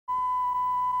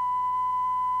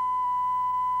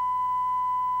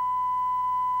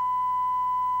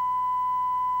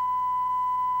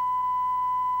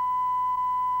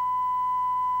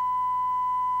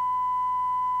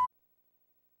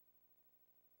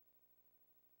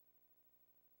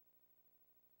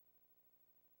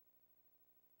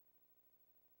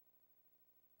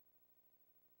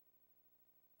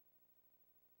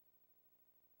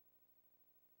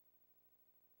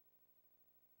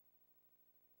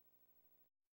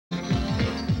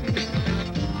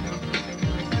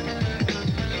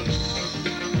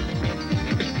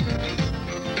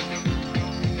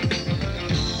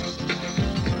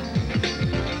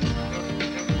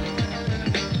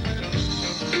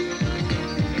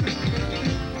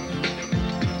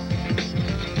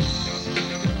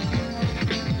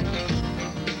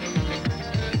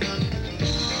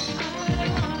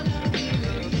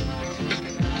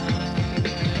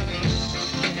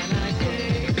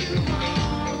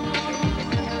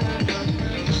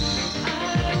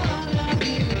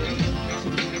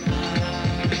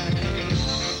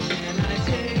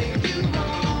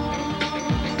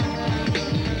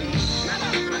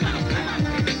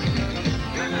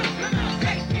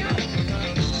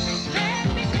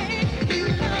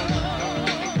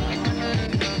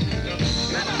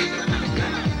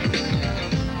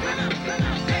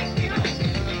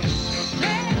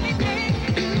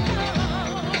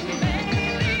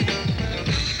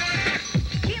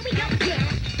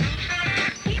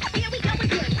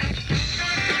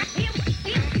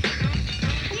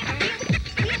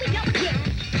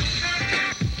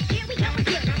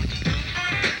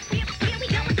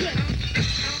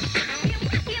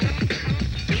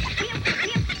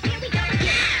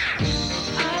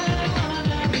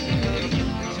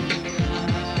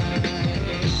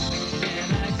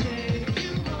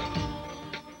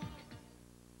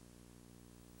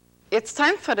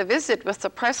time for the visit with the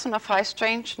person of High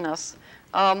Strangeness.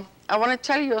 I want to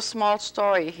tell you a small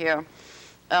story here.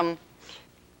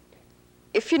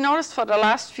 If you notice, for the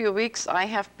last few weeks, I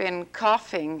have been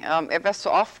coughing ever so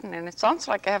often, and it sounds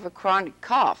like I have a chronic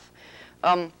cough.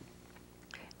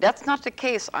 That's not the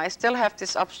case. I still have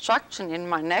this obstruction in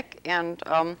my neck, and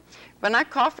when I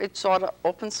cough, it sort of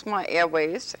opens my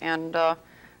airways, and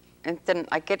then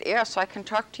I get air so I can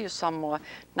talk to you some more.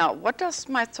 Now, what does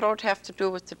my throat have to do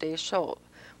with today's show?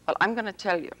 Well, I'm going to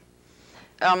tell you.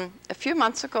 A few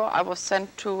months ago, I was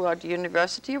sent to the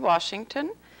University of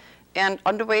Washington, and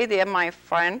on the way there, my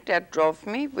friend that drove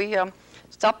me, we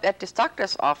stopped at this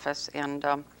doctor's office, and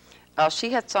she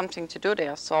had something to do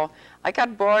there. So I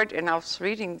got bored, and I was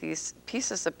reading these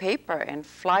pieces of paper and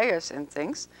flyers and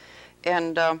things,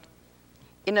 and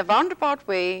in a roundabout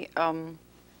way,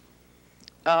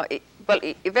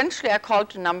 eventually I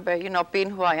called the number. You know, being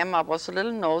who I am, I was a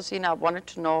little nosy, and I wanted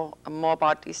to know more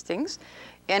about these things.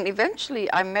 And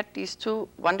eventually I met these two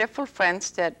wonderful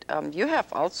friends that you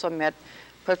have also met,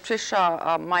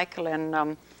 Patricia Michael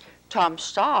and Tom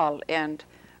Stahl. And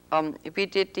we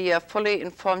did the Fully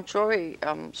Informed Jury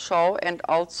show, and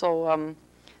also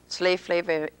slave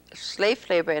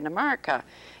labor in America.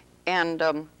 And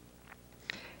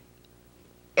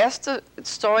as the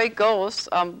story goes,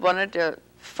 one of the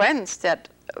friends that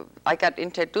I got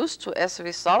introduced to as a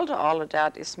result of all of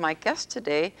that is my guest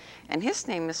today, and his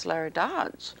name is Larry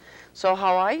Dodge. So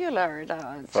how are you, Larry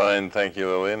Dodge? Fine, thank you,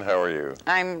 Lillian. How are you?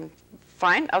 I'm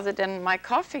fine, other than my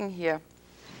coughing here.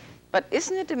 But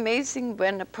isn't it amazing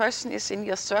when a person is in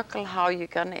your circle, how you're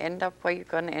going to end up where you're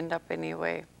going to end up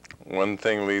anyway? One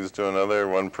thing leads to another,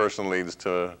 one person leads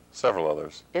to several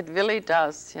others. It really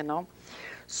does, you know.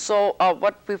 So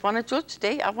what we want to do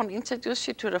today, I want to introduce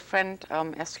you to the friend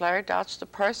as Larry Dodge, the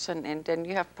person, and then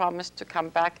you have promised to come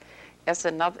back as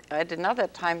at another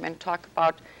time and talk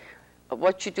about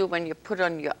what you do when you put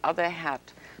on your other hat.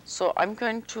 So I'm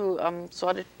going to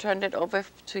sort of turn it over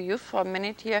to you for a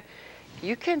minute here.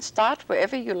 You can start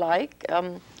wherever you like.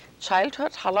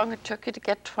 Childhood, how long it took you to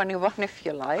get 21, if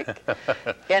you like.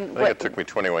 And I think it took me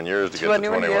 21 years to get to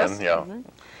 21, years. yeah. Mm-hmm.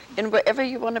 And wherever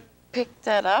you want to pick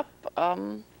that up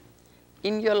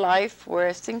in your life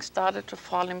where things started to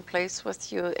fall in place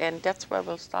with you, and that's where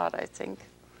we'll start, I think.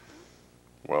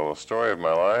 Well, the story of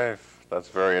my life, that's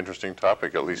a very interesting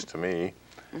topic, at least to me.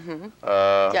 Mm-hmm.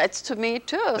 Yeah, it's to me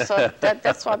too, so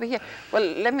that's why we're here. Well,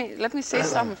 let me say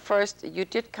something first. You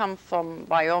did come from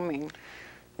Wyoming.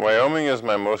 Wyoming is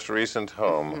my most recent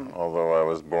home, although I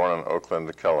was born in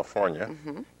Oakland, California.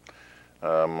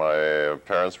 My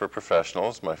parents were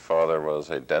professionals. My father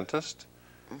was a dentist,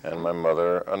 and my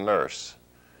mother a nurse.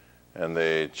 And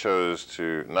they chose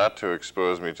not to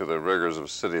expose me to the rigors of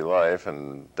city life,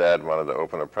 and Dad wanted to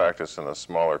open a practice in a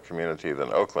smaller community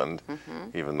than Oakland,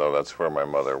 even though that's where my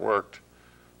mother worked.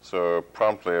 So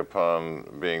promptly upon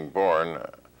being born,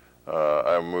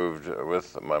 I moved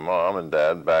with my mom and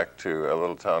Dad back to a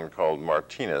little town called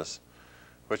Martinez,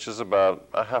 which is about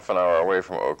a half an hour away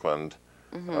from Oakland,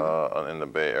 in the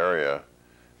Bay Area,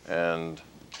 and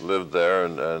lived there,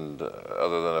 and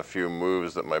other than a few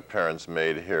moves that my parents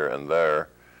made here and there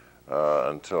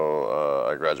until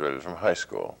I graduated from high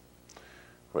school,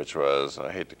 which was, I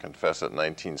hate to confess it,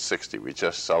 1960. We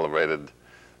just celebrated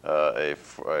a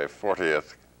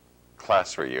 40th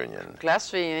class reunion.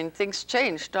 Class reunion, things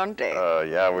change, don't they?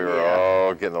 Yeah, we were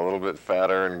all getting a little bit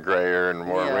fatter and grayer and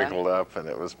more wrinkled up, and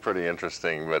it was pretty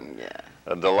interesting, but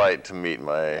a delight to meet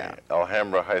my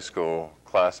Alhambra High School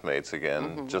classmates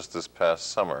again just this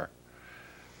past summer.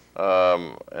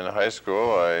 In high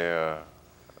school,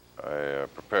 I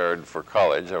prepared for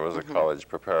college. I was a college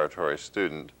preparatory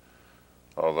student,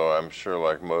 although I'm sure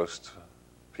like most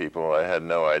people, I had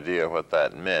no idea what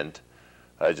that meant.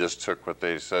 I just took what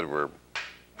they said were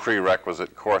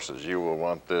prerequisite courses. You will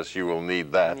want this, you will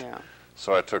need that.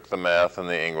 So I took the math and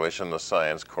the English and the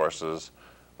science courses.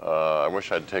 I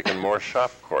wish I'd taken more shop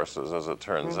courses, as it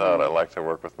turns out. I like to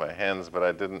work with my hands, but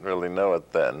I didn't really know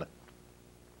it then.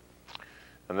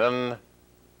 And then,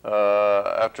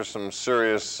 after some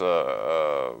serious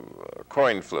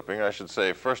coin flipping, I should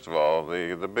say, first of all,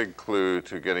 the big clue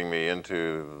to getting me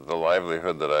into the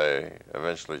livelihood that I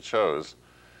eventually chose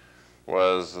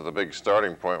was, the big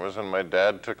starting point was when my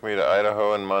dad took me to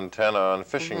Idaho and Montana on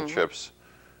fishing trips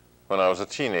when I was a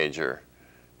teenager.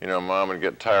 You know, Mom would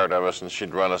get tired of us, and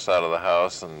she'd run us out of the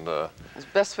house, and it's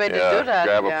the best way to do that.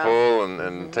 Grab a pole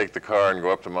and take the car and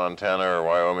go up to Montana or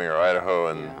Wyoming or Idaho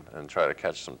and try to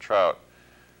catch some trout.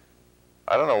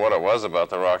 I don't know what it was about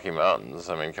the Rocky Mountains.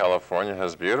 I mean, California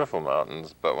has beautiful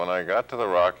mountains, but when I got to the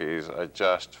Rockies, I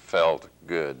just felt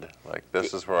good. Like,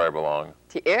 this is where I belong.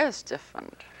 The air is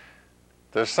different.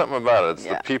 There's something about it. It's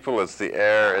the people, it's the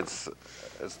air, it's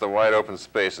the wide open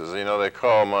spaces. You know, they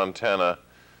call Montana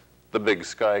the big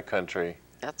sky country.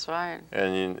 That's right.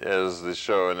 And as the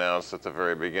show announced at the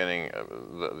very beginning,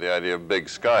 the idea of big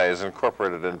sky is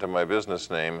incorporated into my business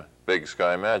name, Big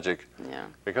Sky Magic,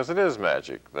 because it is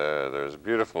magic. There's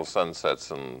beautiful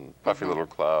sunsets and puffy little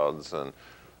clouds and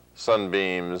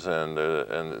sunbeams,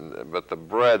 but the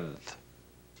breadth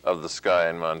of the sky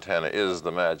in Montana is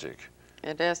the magic.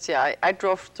 It is, yeah. I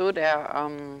drove through there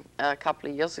a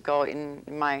couple of years ago in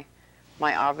my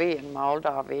RV, in my old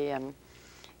RV,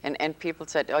 and people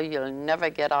said, oh, you'll never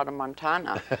get out of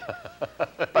Montana.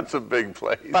 It's a big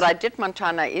place. But I did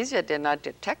Montana easier than I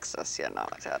did Texas, you know.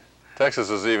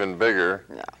 Texas is even bigger.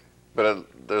 Yeah. But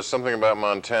there's something about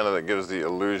Montana that gives the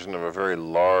illusion of a very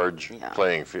large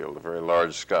playing field, a very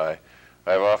large sky.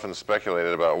 I've often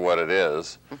speculated about what it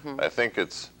is. I think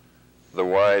it's the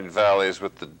wide valleys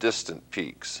with the distant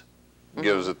peaks.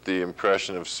 Gives it the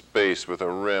impression of space with a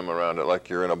rim around it, like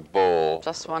you're in a bowl.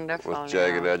 Just wonderful. With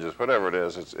jagged edges, whatever it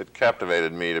is. It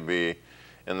captivated me to be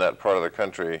in that part of the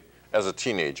country as a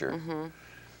teenager.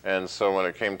 And so when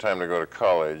it came time to go to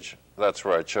college, that's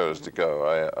where I chose to go.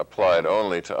 I applied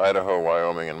only to Idaho,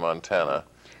 Wyoming, and Montana.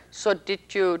 So did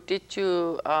you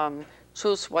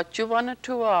choose what you wanted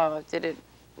to, or did it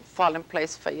fall in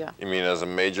place for you? You mean as a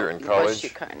major in college? Was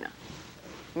you kind of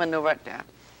maneuvered there?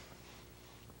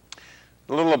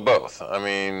 A little of both. I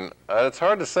mean, it's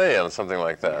hard to say on something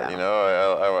like that. You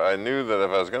know, I knew that if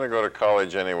I was going to go to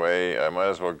college anyway, I might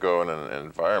as well go in an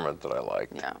environment that I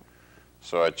liked.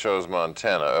 So I chose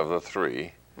Montana of the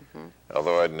three.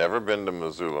 Although I'd never been to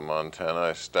Missoula, Montana,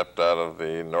 I stepped out of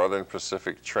the Northern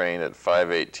Pacific train at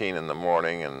 5:18 in the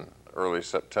morning in early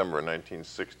September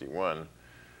 1961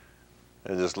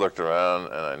 and just looked around,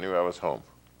 and I knew I was home.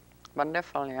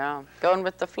 Wonderful, yeah. Going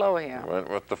with the flow here. Went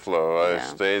with the flow. I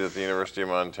stayed at the University of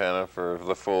Montana for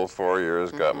the full 4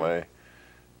 years, got my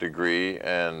degree,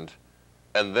 and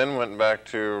then went back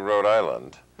to Rhode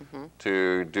Island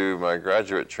to do my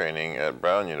graduate training at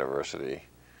Brown University.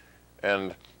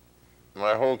 And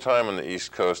my whole time on the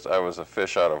East Coast, I was a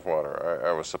fish out of water.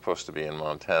 I was supposed to be in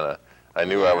Montana. I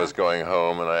knew I was going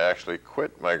home, and I actually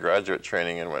quit my graduate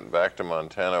training and went back to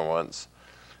Montana once.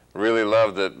 Really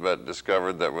loved it, but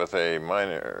discovered that with a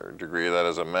minor degree, that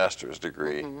is a master's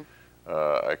degree,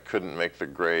 I couldn't make the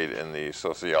grade in the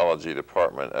sociology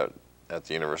department at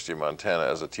the University of Montana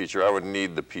as a teacher. I would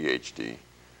need the PhD.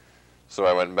 So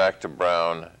I went back to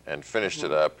Brown and finished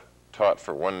it up, taught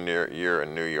for 1 year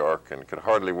in New York, and could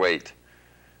hardly wait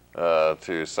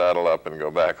to saddle up and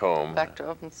go back home. Back to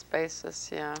open spaces,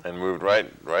 yeah. And moved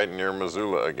right near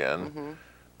Missoula again.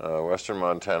 Western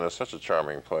Montana is such a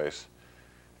charming place.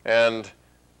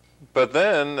 But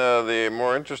then the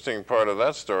more interesting part of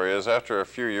that story is after a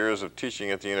few years of teaching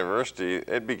at the university,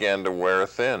 it began to wear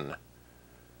thin.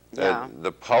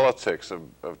 The politics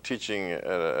of teaching at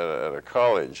a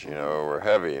college, you know, were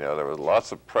heavy. You know, there was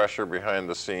lots of pressure behind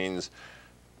the scenes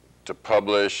to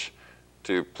publish,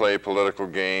 to play political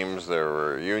games. There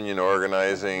were union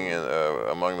organizing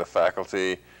among the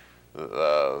faculty.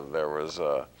 There was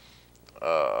a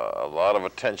lot of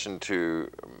attention to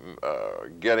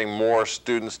getting more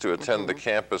students to attend the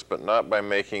campus, but not by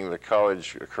making the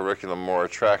college curriculum more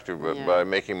attractive, but by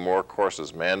making more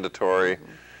courses mandatory.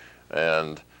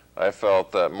 And I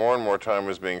felt that more and more time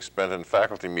was being spent in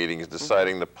faculty meetings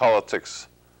deciding the politics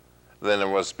than it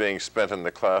was being spent in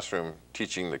the classroom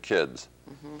teaching the kids,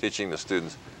 teaching the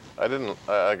students.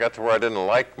 I got to where I didn't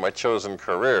like my chosen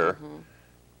career.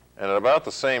 And at about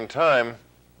the same time,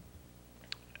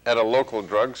 at a local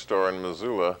drugstore in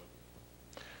Missoula,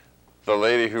 the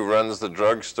lady who runs the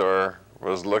drugstore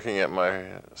was looking at my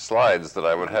slides that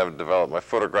I would have developed, my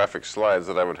photographic slides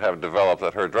that I would have developed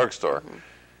at her drugstore.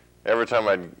 Every time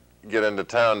I'd get into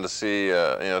town to see, you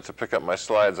know, to pick up my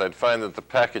slides, I'd find that the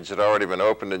package had already been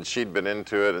opened and she'd been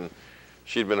into it, and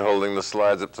she'd been holding the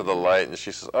slides up to the light, and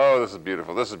she says, oh, this is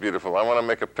beautiful, this is beautiful. I want to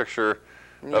make a picture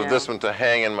of this one to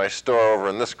hang in my store over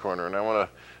in this corner, and I want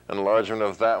an enlargement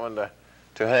of that one to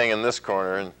hang in this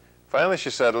corner. And finally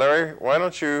she said, Larry, why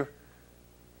don't you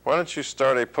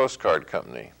start a postcard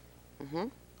company?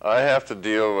 I have to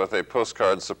deal with a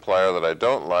postcard supplier that I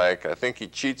don't like. I think he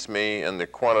cheats me in the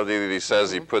quantity that he says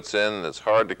he puts in. It's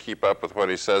hard to keep up with what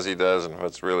he says he does and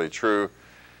what's really true.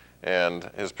 And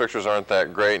his pictures aren't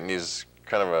that great, and he's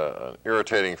kind of an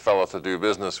irritating fellow to do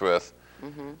business with.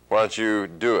 Why don't you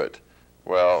do it?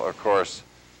 Well, of course,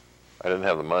 I didn't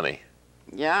have the money.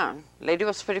 Yeah, lady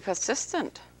was pretty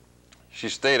persistent. She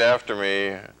stayed after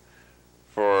me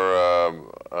for,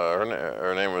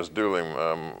 her name was Dooling,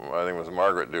 I think it was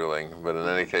Margaret Dooling, but in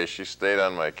any case, she stayed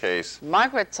on my case.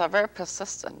 Margarets are very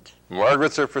persistent.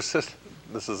 Margarets are persistent.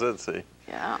 This is it, see?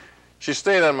 Yeah. She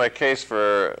stayed on my case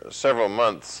for several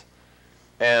months,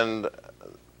 and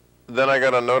then I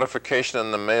got a notification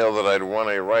in the mail that I'd won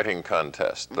a writing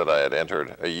contest that I had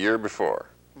entered a year before.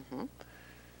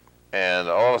 And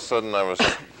all of a sudden, I was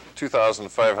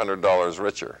 $2,500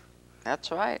 richer.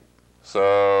 That's right.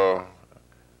 So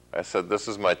I said, this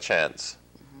is my chance.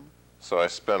 So I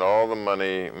spent all the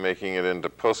money making it into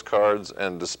postcards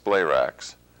and display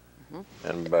racks.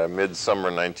 And by midsummer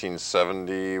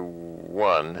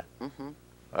 1971,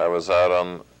 I was out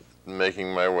on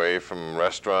making my way from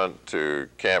restaurant to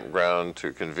campground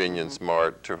to convenience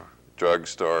mart to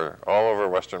drugstore all over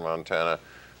western Montana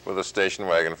with a station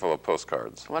wagon full of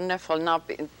postcards. Wonderful. Now,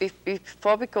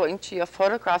 before we go into your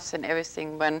photographs and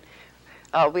everything, when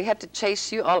we had to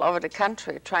chase you all over the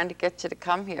country trying to get you to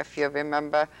come here, if you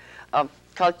remember,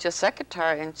 called your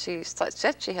secretary, and she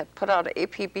said she had put out an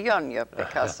APB on you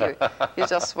because you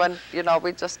just went, you know,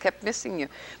 we just kept missing you.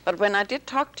 But when I did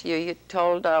talk to you, you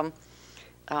told an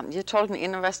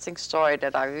interesting story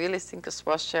that I really think is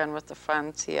worth sharing with the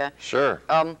friends here. Sure.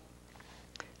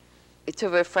 To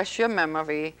refresh your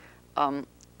memory,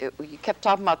 you kept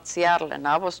talking about Seattle, and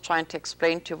I was trying to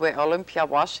explain to you where Olympia,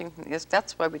 Washington is.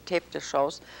 That's where we taped the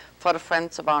shows for the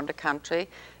friends around the country.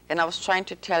 And I was trying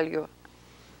to tell you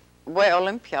where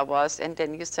Olympia was, and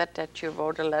then you said that you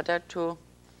wrote a letter to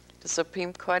the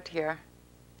Supreme Court here.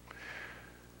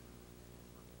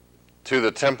 To the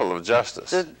Temple of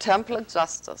Justice. The Temple of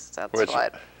Justice, that's which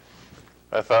right.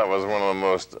 I thought was one of the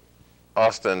most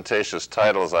ostentatious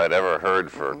titles I'd ever heard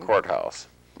for a courthouse.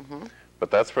 But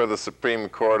that's where the Supreme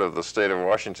Court of the state of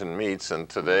Washington meets, and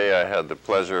today I had the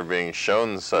pleasure of being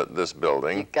shown this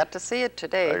building. You got to see it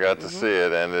today. I got to see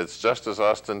it, and it's just as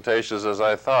ostentatious as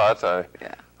I thought.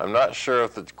 I'm not sure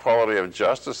if the quality of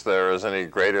justice there is any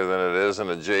greater than it is in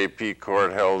a JP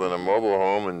court held in a mobile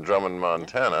home in Drummond,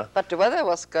 Montana. But the weather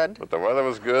was good. But the weather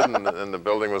was good, and the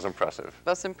building was impressive. It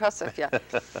was impressive, yeah.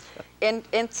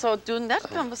 and so during that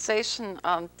conversation,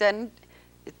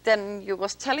 then you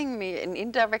was telling me an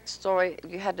indirect story.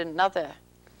 You had another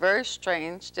very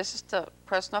strange, this is the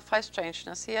person of High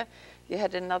Strangeness here. You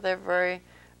had another very,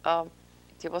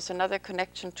 there was another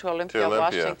connection to Olympia,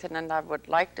 Washington, and I would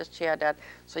like to share that.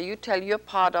 So you tell your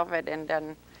part of it, and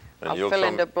then I'll fill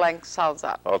in the blanks out.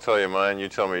 I'll tell you mine, you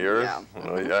tell me yours.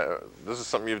 Yeah. This is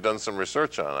something you've done some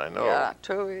research on, I know. Yeah,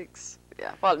 2 weeks.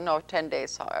 Yeah, well, no, 10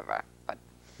 days, however. But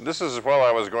this is while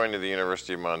I was going to the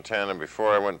University of Montana,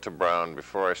 before I went to Brown,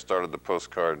 before I started the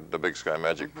postcard, the Big Sky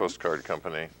Magic postcard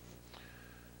company.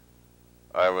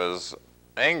 I was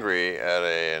angry at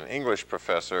an English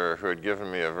professor who had given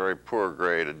me a very poor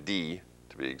grade, a D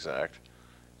to be exact,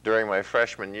 during my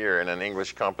freshman year in an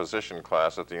English composition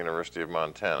class at the University of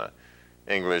Montana.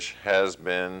 English has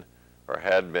been, or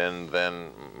had been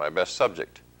then, my best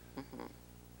subject.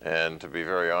 And to be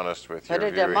very honest with you,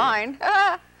 better than mine.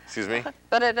 Excuse me?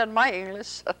 Better than my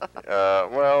English.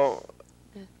 Well,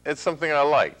 it's something I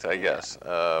liked, I guess.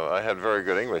 I had very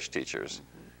good English teachers.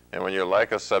 And when you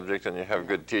like a subject and you have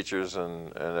good teachers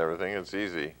and everything, it's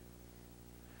easy.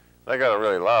 I got a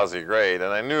really lousy grade,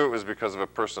 and I knew it was because of a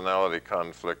personality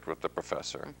conflict with the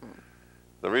professor.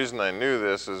 The reason I knew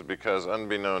this is because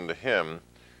unbeknown to him,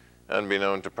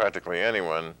 unbeknown to practically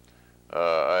anyone,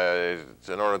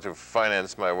 in order to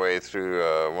finance my way through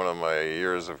one of my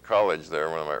years of college there,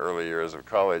 one of my early years of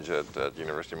college at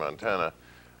University of Montana,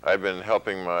 I'd been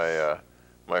helping my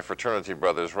fraternity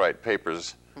brothers write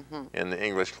papers in the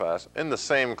English class, in the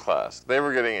same class. They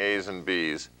were getting A's and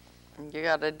B's. You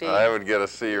got a D. I would get a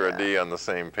C or a D on the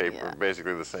same paper,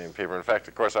 basically the same paper. In fact,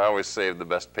 of course, I always saved the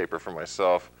best paper for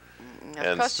myself,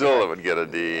 and still it would get a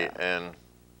D. And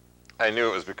I knew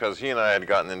it was because he and I had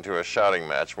gotten into a shouting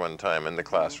match one time in the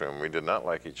classroom. We did not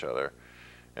like each other,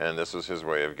 and this was his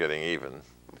way of getting even.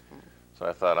 So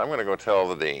I thought, I'm going to go tell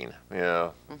the dean. You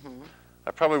know,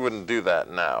 I probably wouldn't do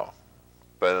that now.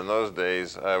 But in those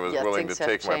days, I was willing to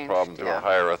take my problem to a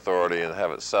higher authority and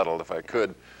have it settled if I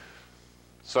could.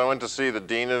 So I went to see the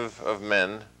Dean of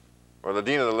Men, or the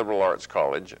Dean of the Liberal Arts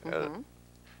College, and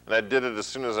I did it as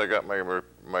soon as I got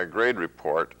my grade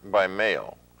report by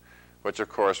mail, which of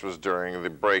course was during the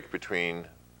break between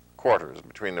quarters,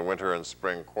 between the winter and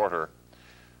spring quarter,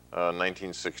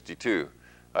 1962.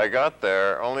 I got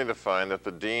there only to find that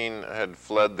the dean had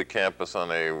fled the campus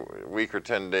on a week or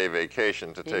 10-day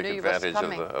vacation to take advantage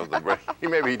of the break.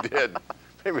 Maybe he did.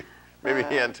 Maybe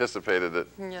he anticipated it.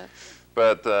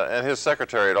 But, and his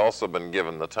secretary had also been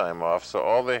given the time off, so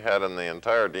all they had in the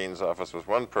entire dean's office was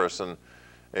one person,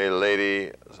 a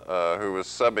lady who was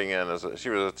subbing in as she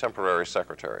was a temporary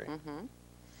secretary.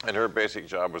 And her basic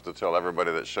job was to tell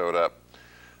everybody that showed up,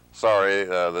 sorry,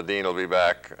 the dean will be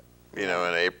back, you know,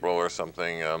 in April or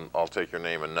something. I'll take your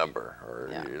name and number, or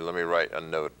let me write a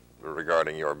note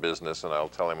regarding your business, and I'll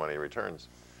tell him when he returns.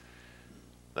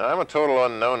 Now, I'm a total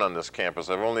unknown on this campus.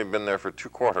 I've only been there for 2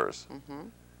 quarters.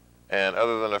 And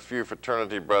other than a few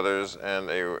fraternity brothers and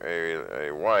a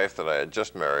wife that I had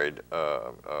just married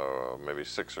maybe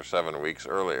 6 or 7 weeks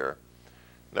earlier,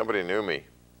 nobody knew me.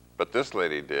 But this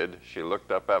lady did. She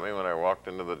looked up at me when I walked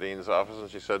into the dean's office and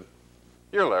she said,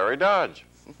 "You're Larry Dodge."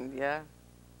 Yeah.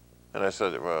 And I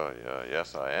said, "Well,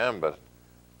 yes, I am, but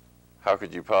how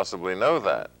could you possibly know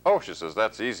that?" "Oh," she says,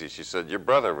 "that's easy." She said, "Your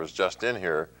brother was just in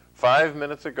here 5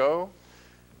 minutes ago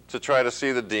to try to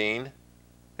see the dean,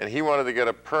 and he wanted to get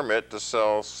a permit to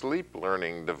sell sleep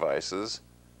learning devices,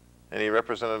 and he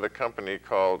represented a company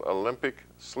called Olympic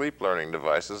Sleep Learning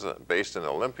Devices based in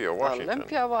Olympia, Washington."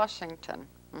 Olympia, Washington.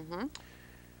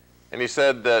 And he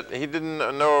said that he didn't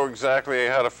know exactly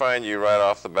how to find you right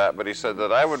off the bat, but he said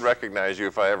that I would recognize you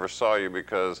if I ever saw you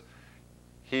because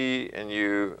he and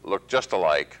you look just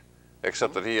alike,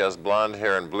 except that he has blonde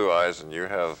hair and blue eyes and you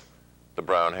have the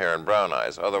brown hair and brown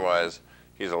eyes. Otherwise,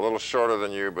 he's a little shorter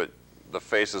than you, but the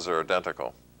faces are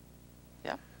identical.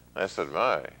 Yeah. I said,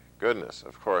 "My goodness."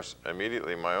 Of course,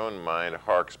 immediately my own mind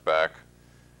harks back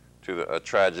to a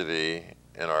tragedy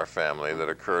in our family that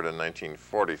occurred in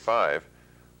 1945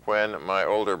 when my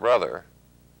older brother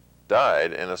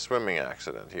died in a swimming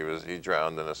accident. He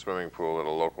drowned in a swimming pool at a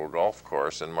local golf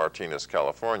course in Martinez,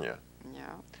 California.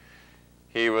 Yeah.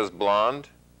 He was blonde.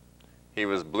 He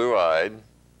was blue-eyed.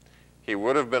 He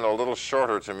would have been a little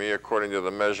shorter to me according to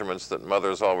the measurements that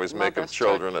mothers always make of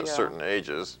children at certain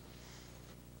ages.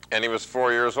 And he was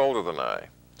 4 years older than I.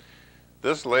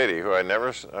 This lady, who I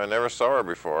never saw her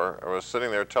before, was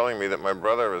sitting there telling me that my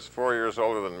brother was 4 years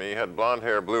older than me, had blonde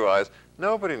hair, blue eyes.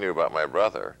 Nobody knew about my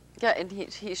brother. Yeah,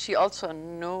 and she also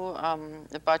knew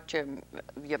about your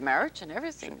marriage and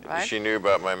everything, right? She knew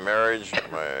about my marriage,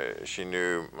 she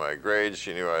knew my grades,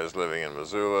 she knew I was living in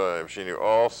Missoula, she knew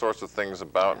all sorts of things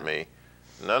about me,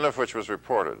 none of which was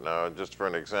reported. Now, just for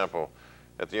an example,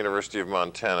 at the University of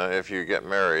Montana, if you get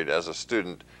married as a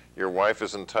student, your wife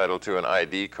is entitled to an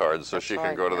ID card so she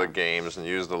can go to the games and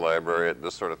use the library,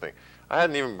 this sort of thing. I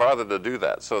hadn't even bothered to do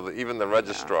that, so that even the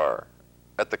registrar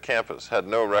at the campus had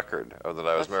no record of that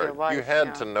I was married. You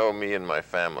had to know me and my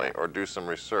family or do some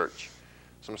research,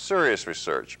 some serious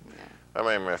research. I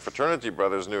mean, my fraternity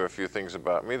brothers knew a few things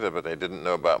about me, but they didn't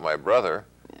know about my brother.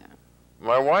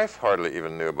 My wife hardly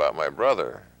even knew about my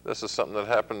brother. This is something that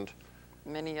happened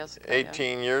many years ago,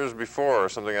 18 years before or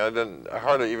something. I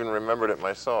hardly even remembered it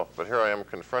myself, but here I am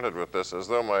confronted with this as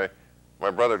though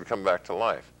my brother had come back to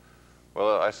life.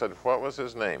 Well, I said, "What was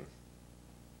his name?"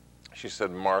 She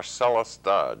said, "Marcellus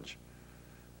Dodge."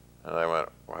 And I went,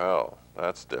 "Well,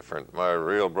 that's different. My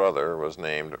real brother was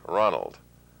named Ronald."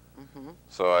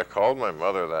 So I called my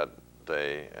mother that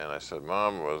day and I said,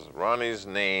 "Mom, was Ronnie's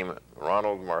name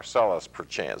Ronald Marcellus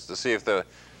perchance?" To see if the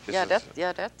I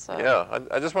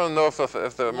just want to know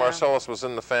if the Marcellus was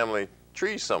in the family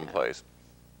tree someplace.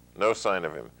 No sign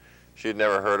of him. She'd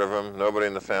never heard of him. Nobody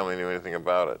in the family knew anything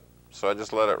about it. So I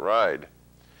just let it ride.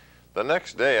 The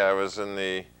next day I was in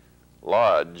the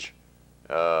lodge,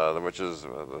 which is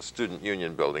the student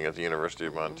union building at the University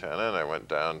of Montana, and I went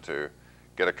down to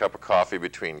get a cup of coffee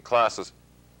between classes.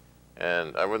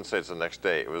 And I wouldn't say it's the next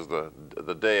day. It was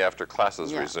the day after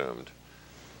classes resumed.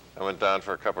 I went down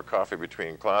for a cup of coffee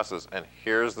between classes, and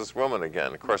here's this woman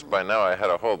again. Of course, by now I had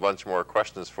a whole bunch more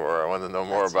questions for her. I wanted to know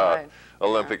more about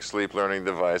Olympic sleep learning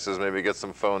devices, maybe get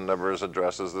some phone numbers,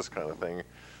 addresses, this kind of thing.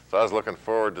 So I was looking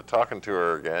forward to talking to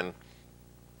her again.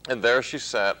 And there she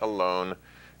sat alone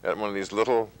at one of these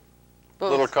little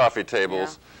coffee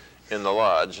tables in the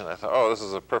lodge. And I thought, oh, this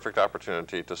is a perfect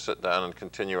opportunity to sit down and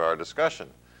continue our discussion.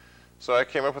 So I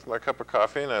came up with my cup of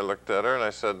coffee, and I looked at her, and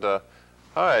I said,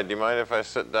 "Hi, do you mind if I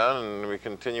sit down and we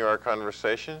continue our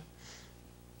conversation?"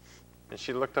 And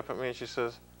she looked up at me and she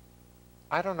says,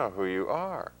 "I don't know who you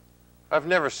are. I've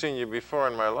never seen you before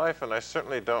in my life, and I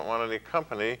certainly don't want any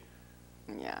company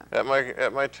at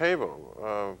my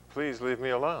table. Please leave me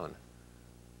alone."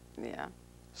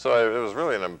 So it was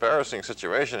really an embarrassing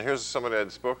situation. Here's somebody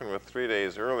I'd spoken with 3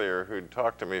 days earlier who'd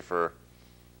talked to me for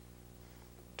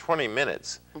 20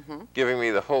 minutes, giving me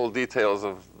the whole details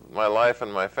of my life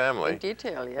and my family. In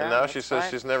detail, And now she says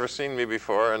she's never seen me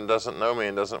before and doesn't know me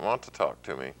and doesn't want to talk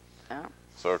to me.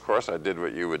 So of course I did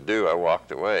what you would do. I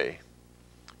walked away.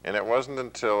 And it wasn't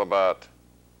until about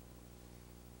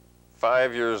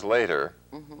 5 years later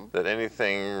that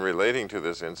anything relating to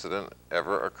this incident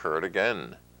ever occurred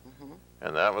again.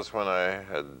 And that was when I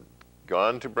had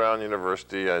gone to Brown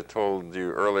University. I told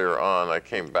you earlier on, I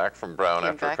came back from Brown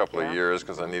after a couple of years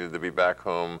because I needed to be back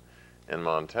home in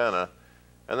Montana.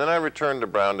 And then I returned to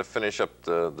Brown to finish up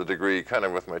the degree kind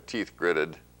of with my teeth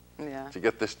gritted to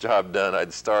get this job done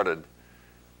I'd started.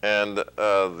 And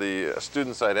the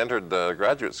students I'd entered the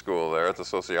graduate school there at the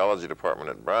sociology department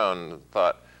at Brown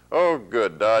thought, oh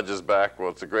good, Dodge is back. Well,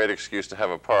 it's a great excuse to have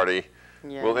a party.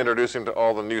 We'll introduce him to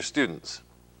all the new students.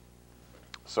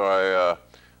 So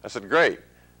I said, great.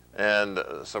 And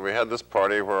so we had this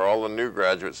party where all the new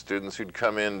graduate students who'd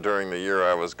come in during the year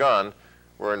I was gone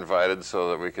were invited so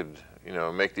that we could, you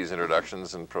know, make these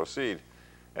introductions and proceed.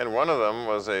 And one of them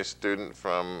was a student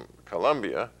from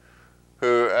Columbia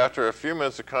who, after a few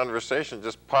minutes of conversation,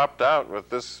 just popped out with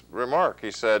this remark.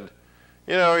 He said,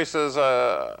 you know, he says,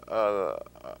 they're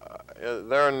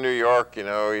in New York, you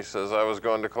know, he says, I was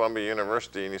going to Columbia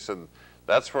University, and he said,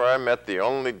 that's where I met the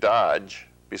only Dodge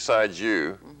besides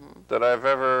you that I've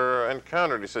ever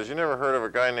encountered. He says, you never heard of a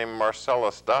guy named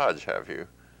Marcellus Dodge, have you?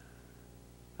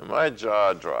 And my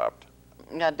jaw dropped.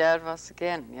 Yeah, that was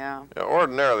again,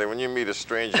 ordinarily, when you meet a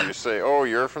stranger, you say, oh,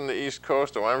 you're from the East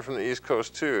Coast, oh, I'm from the East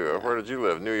Coast too. Where did you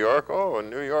live? New York? Oh, in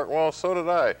New York, well, so did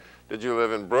I. Did you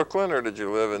live in Brooklyn, or did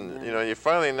you live in, you know, you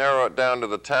finally narrow it down to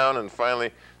the town, and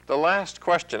finally, the last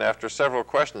question after several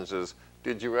questions is,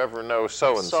 did you ever know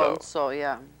so-and-so? So-and-so,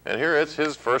 yeah. And here it's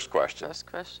his first question. First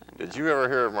question, Did you ever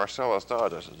hear of Marcellus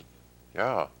Dodge? I said,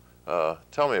 yeah,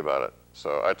 tell me about it.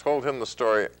 So I told him the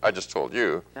story I just told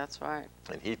you. That's right.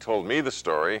 And he told me the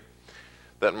story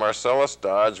that Marcellus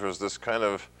Dodge was this kind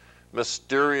of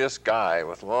mysterious guy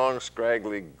with long,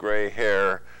 scraggly gray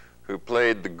hair who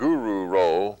played the guru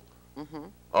role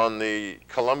on the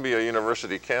Columbia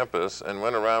University campus and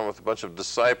went around with a bunch of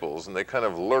disciples, and they kind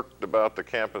of lurked about the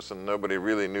campus and nobody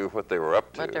really knew what they were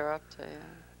up to. What they're up to,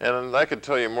 yeah. And I could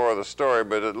tell you more of the story,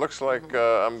 but it looks like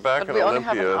I'm back in Olympia. But we only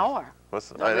have an hour.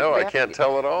 I know, I can't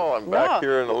tell it all. I'm back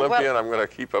here in Olympia, and I'm going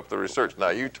to keep up the research. Now,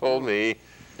 you told me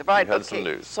you had some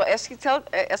news. So as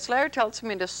Larry tells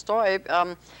me the story,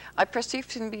 I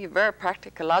perceived him to be a very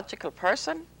practical, logical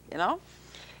person, you know.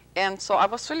 And so I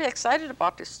was really excited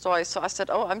about this story. So I said,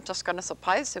 oh, I'm just going to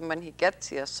surprise him when he gets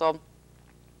here. So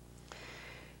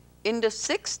in the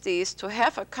 60s, to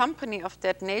have a company of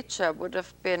that nature would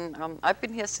have been, I've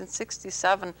been here since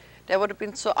 67, that would have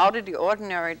been so out of the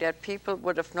ordinary that people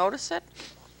would have noticed it,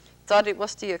 thought it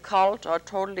was the occult or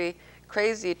totally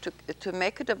crazy to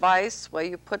make a device where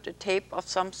you put a tape of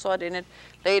some sort in it,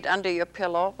 lay it under your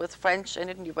pillow with French in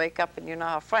it, and you wake up and you know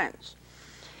how French.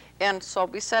 And so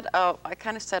we said, I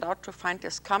kind of set out to find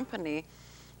this company,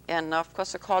 and of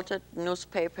course I called it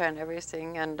newspaper and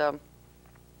everything, and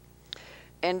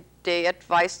they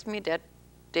advised me that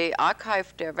they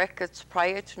archived their records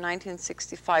prior to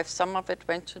 1965. Some of it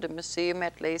went to the museum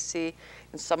at Lacey,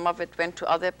 and some of it went to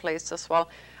other places as well.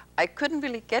 I couldn't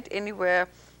really get anywhere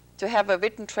to have a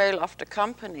written trail of the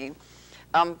company.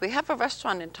 We have a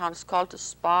restaurant in town, it's called the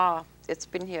Spa. It's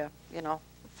been here, you know,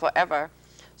 forever.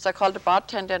 So I called the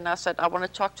bartender and I said, I want to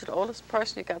talk to the oldest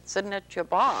person you got sitting at your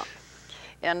bar.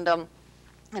 And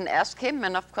asked him,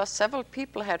 and of course several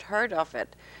people had heard of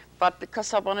it. But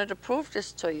because I wanted to prove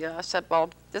this to you, I said, well,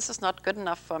 this is not good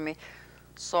enough for me.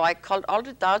 So I called all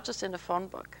the Dodgers in the phone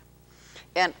book.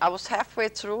 And I was halfway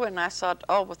through and I thought,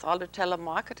 oh, with all the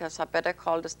telemarketers, I better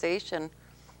call the station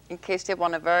in case they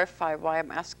want to verify why I'm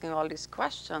asking all these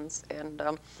questions. And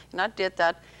I did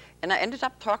that. And I ended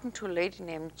up talking to a lady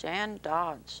named Jan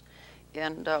Dodge.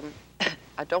 And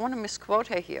I don't want to misquote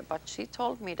her here, but she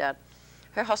told me that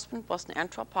her husband was an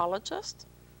anthropologist.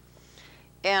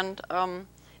 And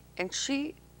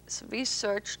she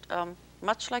researched,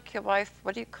 much like your wife,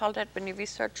 what do you call that when you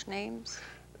research names?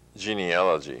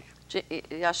 Genealogy.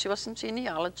 Yeah, she was in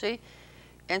genealogy,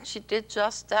 and she did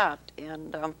just that.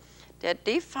 And that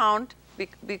they found,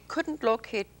 we couldn't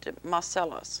locate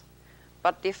Marcellus,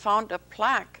 but they found a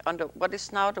plaque on what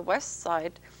is now the west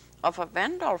side of a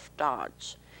Randolph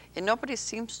Dodge. And nobody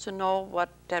seems to know what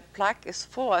that plaque is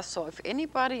for. So if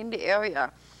anybody in the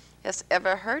area has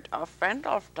ever heard of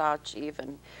Randolph Dodge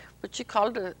even, would you call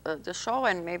the show,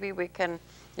 and maybe we can,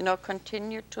 you know,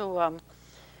 continue to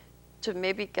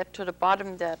maybe get to the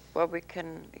bottom that where we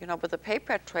can, you know, with a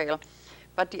paper trail.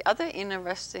 But the other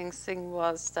interesting thing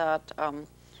was that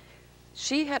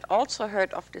she had also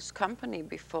heard of this company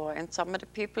before, and some of the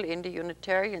people in the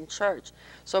Unitarian Church.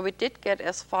 So we did get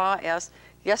as far as,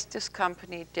 yes, this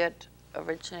company did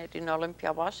originate in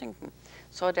Olympia, Washington.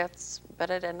 So that's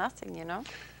better than nothing, you know?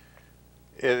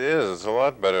 It is. It's a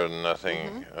lot better than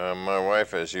nothing. My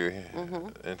wife, as you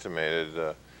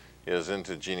intimated, is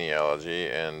into genealogy,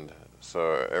 and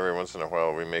so every once in a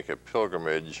while we make a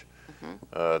pilgrimage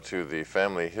to the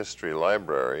Family History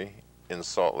Library in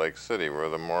Salt Lake City, where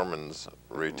the Mormons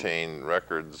retain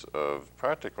records of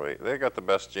practically, they got the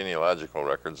best genealogical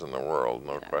records in the world,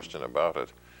 no question about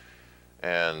it.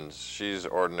 And she's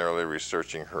ordinarily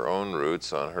researching her own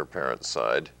roots on her parents'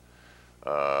 side.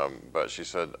 But she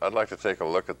said, I'd like to take a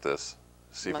look at this,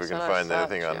 see if we can find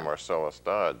anything on Marcellus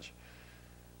Dodge.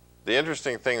 The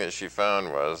interesting thing that she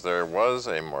found was there was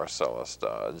a Marcellus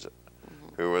Dodge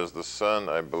who was the son,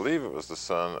 I believe it was the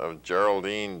son of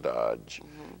Geraldine Dodge.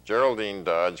 Geraldine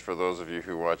Dodge, for those of you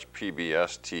who watch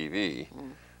PBS TV,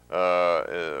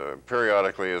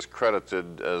 periodically is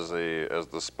credited as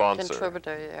the sponsor.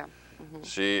 Contributor, yeah.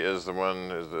 She is the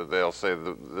one, they'll say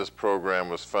this program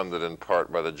was funded in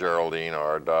part by the Geraldine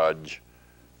R. Dodge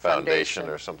Foundation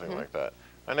or something like that.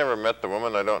 I never met the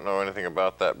woman. I don't know anything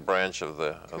about that branch of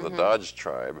the Dodge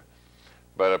tribe.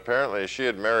 But apparently she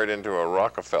had married into a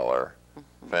Rockefeller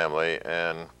family,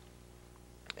 and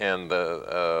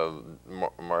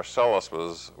Marcellus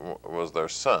was their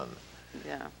son.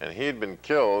 Yeah. And he had been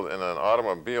killed in an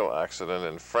automobile accident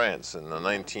in France in the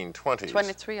 1920s.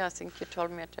 23, I think you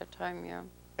told me at that time, yeah.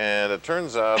 And it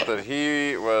turns out that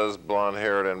he was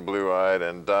blonde-haired and blue-eyed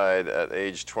and died at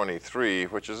age 23,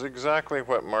 which is exactly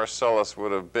what Marcellus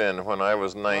would have been when I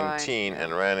was 19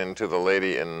 and ran into the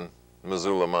lady in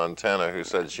Missoula, Montana, who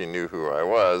said she knew who I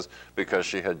was because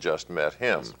she had just met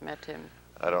him.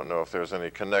 I don't know if there's any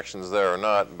connections there or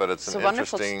not, but it's an interesting...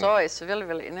 wonderful story. It's a really,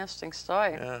 really interesting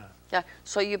story. Yeah. Yeah.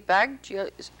 So you bagged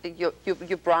your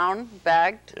brown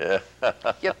bagged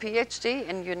your PhD,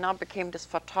 and you now became this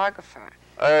photographer.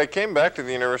 I came back to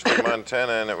the University of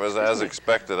Montana, and it was as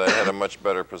expected. I had a much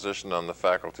better position on the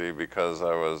faculty because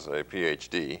I was a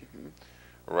PhD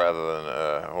rather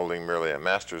than holding merely a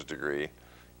master's degree.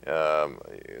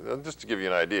 Just to give you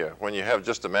an idea, when you have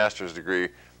just a master's degree,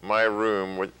 my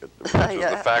room, which was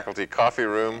the faculty coffee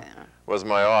room, was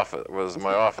my office.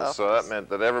 So that meant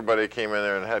that everybody came in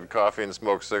there and had coffee and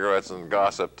smoked cigarettes and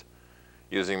gossiped,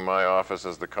 using my office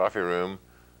as the coffee room,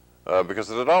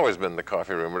 because it had always been the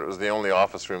coffee room, but it was the only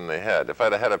office room they had. If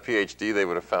I'd have had a PhD, they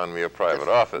would have found me a private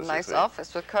office. Nice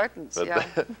office with curtains.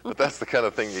 But, but that's the kind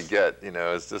of thing you get. You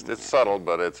know, it's just it's subtle,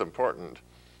 but it's important.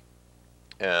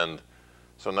 And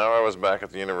so now I was back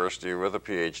at the university with a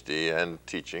PhD and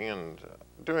teaching and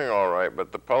doing all right,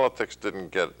 but the politics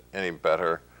didn't get any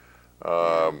better.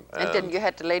 And then you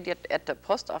had the lady at the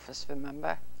post office,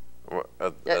 remember?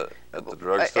 At the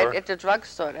drugstore? At the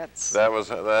drugstore,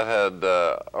 that had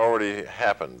already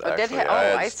happened, actually.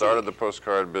 I had started the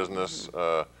postcard business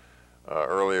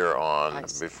earlier on,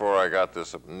 before I got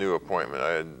this new appointment.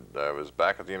 I was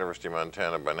back at the University of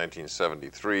Montana by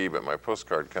 1973, but my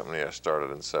postcard company I started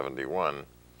in '71.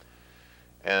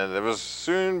 And it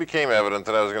soon became evident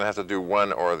that I was going to have to do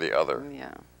one or the other.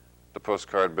 Yeah. The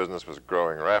postcard business was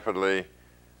growing rapidly,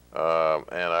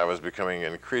 and I was becoming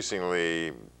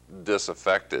increasingly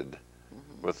disaffected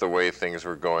with the way things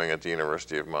were going at the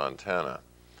University of Montana.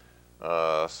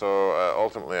 So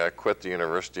ultimately I quit the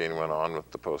university and went on with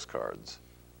the postcards.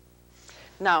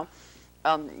 Now,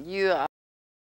 you